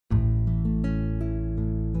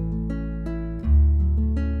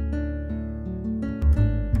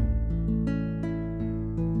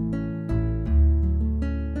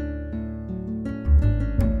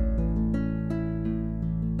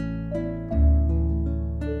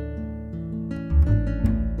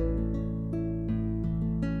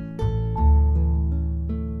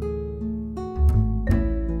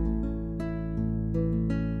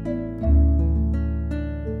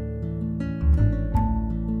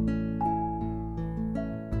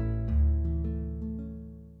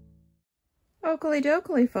Oakley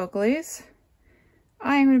dokley folklies.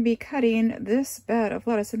 I'm going to be cutting this bed of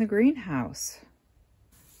lettuce in the greenhouse.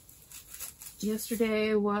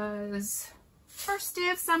 Yesterday was first day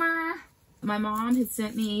of summer. My mom had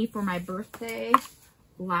sent me for my birthday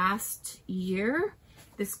last year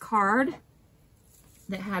this card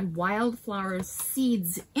that had wildflower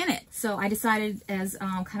seeds in it. So I decided as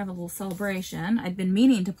kind of a little celebration, I'd been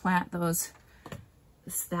meaning to plant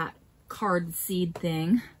that card seed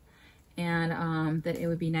thing, and that it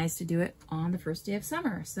would be nice to do it on the first day of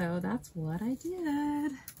summer. So that's what I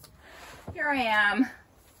did. Here I am,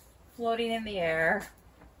 floating in the air,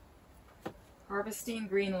 harvesting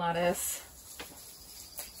green lettuce.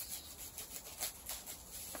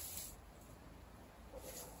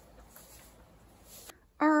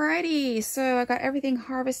 Alrighty, so I got everything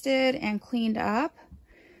harvested and cleaned up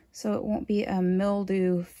so it won't be a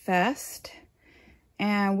mildew fest.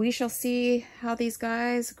 And we shall see how these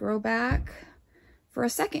guys grow back for a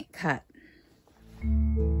second cut.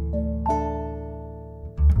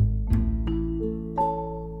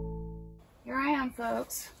 Here I am,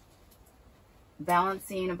 folks,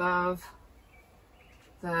 balancing above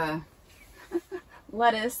the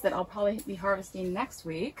lettuce that I'll probably be harvesting next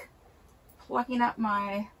week, plucking up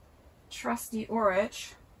my trusty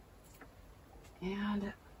orach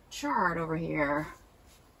and chard over here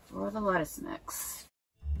for the lettuce mix.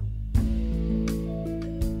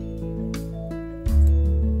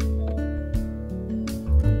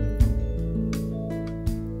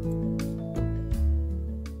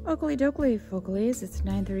 Oakley dokley folklies, it's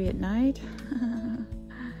 9:30 at night.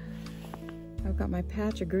 I've got my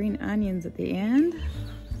patch of green onions at the end.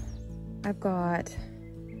 I've got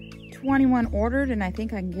 21 ordered, and I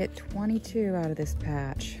think I can get 22 out of this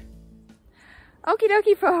patch. Okie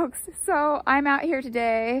dokie, folks. So I'm out here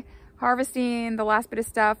today harvesting the last bit of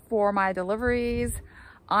stuff for my deliveries.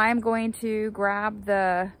 I'm going to grab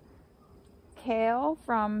the kale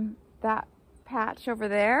from that patch over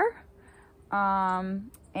there.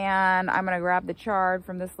 And I'm gonna grab the chard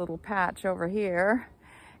from this little patch over here.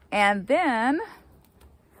 And then,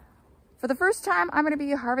 for the first time, I'm gonna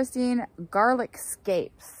be harvesting garlic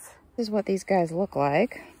scapes. This is what these guys look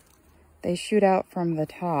like. They shoot out from the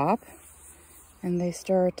top and they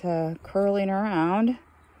start curling around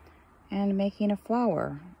and making a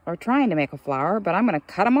flower, or trying to make a flower, but I'm gonna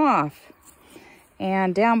cut them off.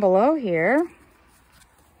 And down below here,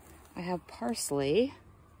 I have parsley.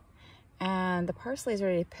 And the parsley is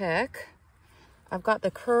ready to pick. I've got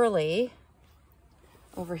the curly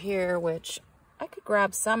over here, which I could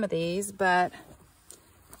grab some of these, but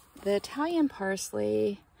the Italian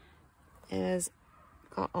parsley is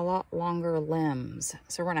got a lot longer limbs.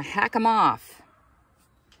 So we're gonna hack them off.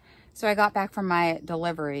 So I got back from my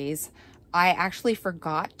deliveries. I actually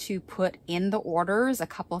forgot to put in the orders a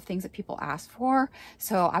couple of things that people asked for.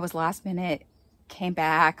 So I was last minute, came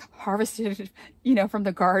back, harvested, from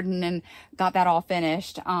the garden and got that all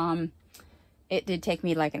finished. It did take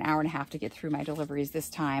me like an hour and a half to get through my deliveries this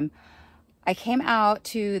time. I came out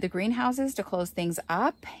to the greenhouses to close things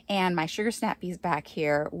up, and my sugar snap peas back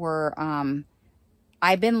here were,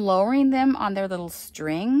 I've been lowering them on their little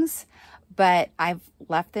strings, but I've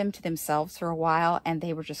left them to themselves for a while and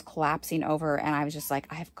they were just collapsing over, and I was just like,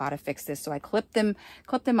 I've got to fix this. So I clipped them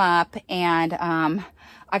up, and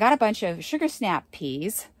I got a bunch of sugar snap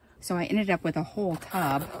peas. So I ended up with a whole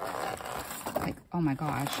tub. Like, oh my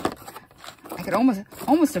gosh. I could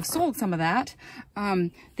almost have sold some of that.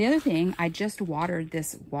 The other thing, I just watered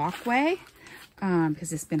this walkway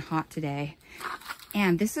because it's been hot today.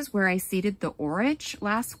 And this is where I seeded the orach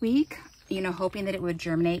last week, hoping that it would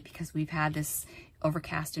germinate because we've had this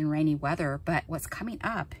overcast and rainy weather. But what's coming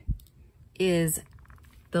up is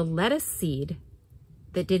the lettuce seed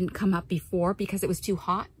that didn't come up before because it was too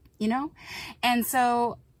hot, And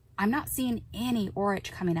so I'm not seeing any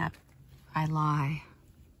orach coming up. I lie.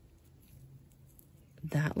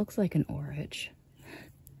 That looks like an orach.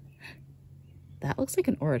 That looks like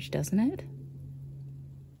an orach, doesn't it?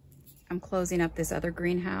 I'm closing up this other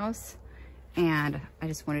greenhouse, and I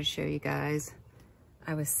just wanted to show you guys.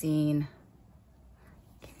 I was seeing,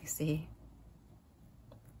 can you see?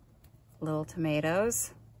 Little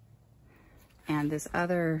tomatoes. And this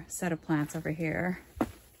other set of plants over here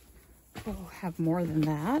have more than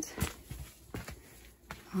that.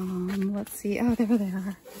 Let's see. Oh, there they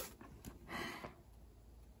are.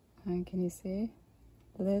 And can you see?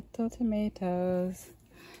 Little tomatoes.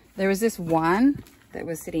 There was this one that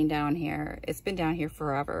was sitting down here. It's been down here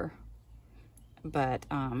forever, but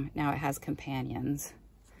now it has companions.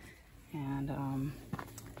 And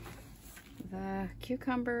the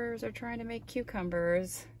cucumbers are trying to make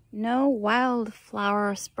cucumbers. No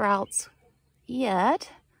wildflower sprouts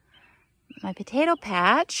it. My potato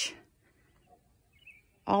patch,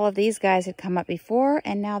 all of these guys had come up before,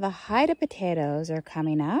 and now the Haida potatoes are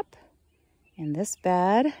coming up in this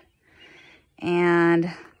bed.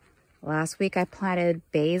 And last week I planted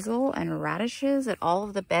basil and radishes at all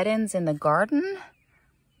of the bed ends in the garden,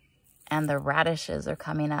 and the radishes are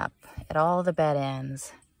coming up at all the bed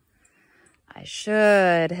ends. I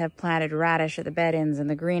should have planted radish at the bed ends in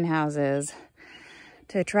the greenhouses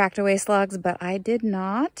to attract away slugs, but I did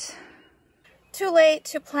not. Too late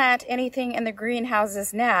to plant anything in the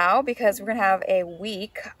greenhouses now because we're gonna have a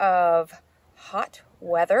week of hot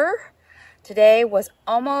weather. Today was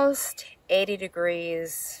almost 80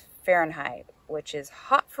 degrees Fahrenheit, which is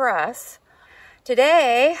hot for us.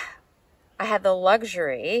 Today, I had the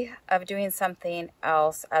luxury of doing something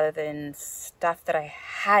else other than stuff that I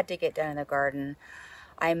had to get done in the garden.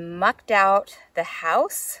 I mucked out the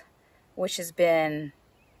house, which has been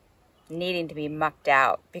needing to be mucked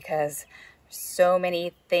out because there's so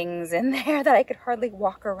many things in there that I could hardly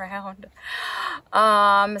walk around.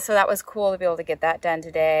 So that was cool to be able to get that done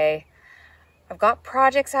today. I've got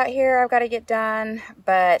projects out here I've got to get done,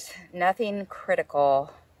 but nothing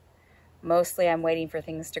critical. Mostly I'm waiting for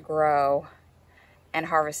things to grow and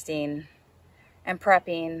harvesting and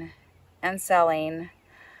prepping and selling.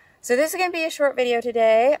 So this is going to be a short video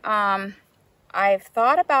today. I've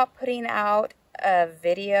thought about putting out a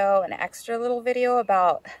video, an extra little video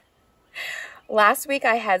about last week.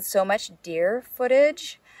 I had so much deer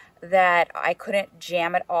footage that I couldn't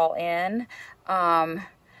jam it all in.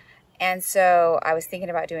 And so I was thinking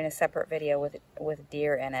about doing a separate video with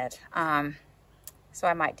deer in it. So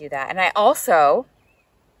I might do that. And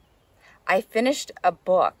I finished a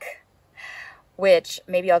book, which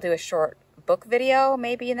maybe I'll do a short book video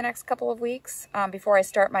maybe in the next couple of weeks before I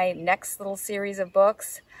start my next little series of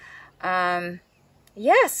books.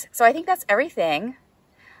 Yes, so I think that's everything.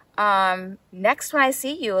 Next when I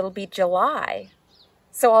see you, it'll be July.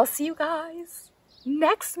 So I'll see you guys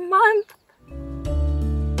next month.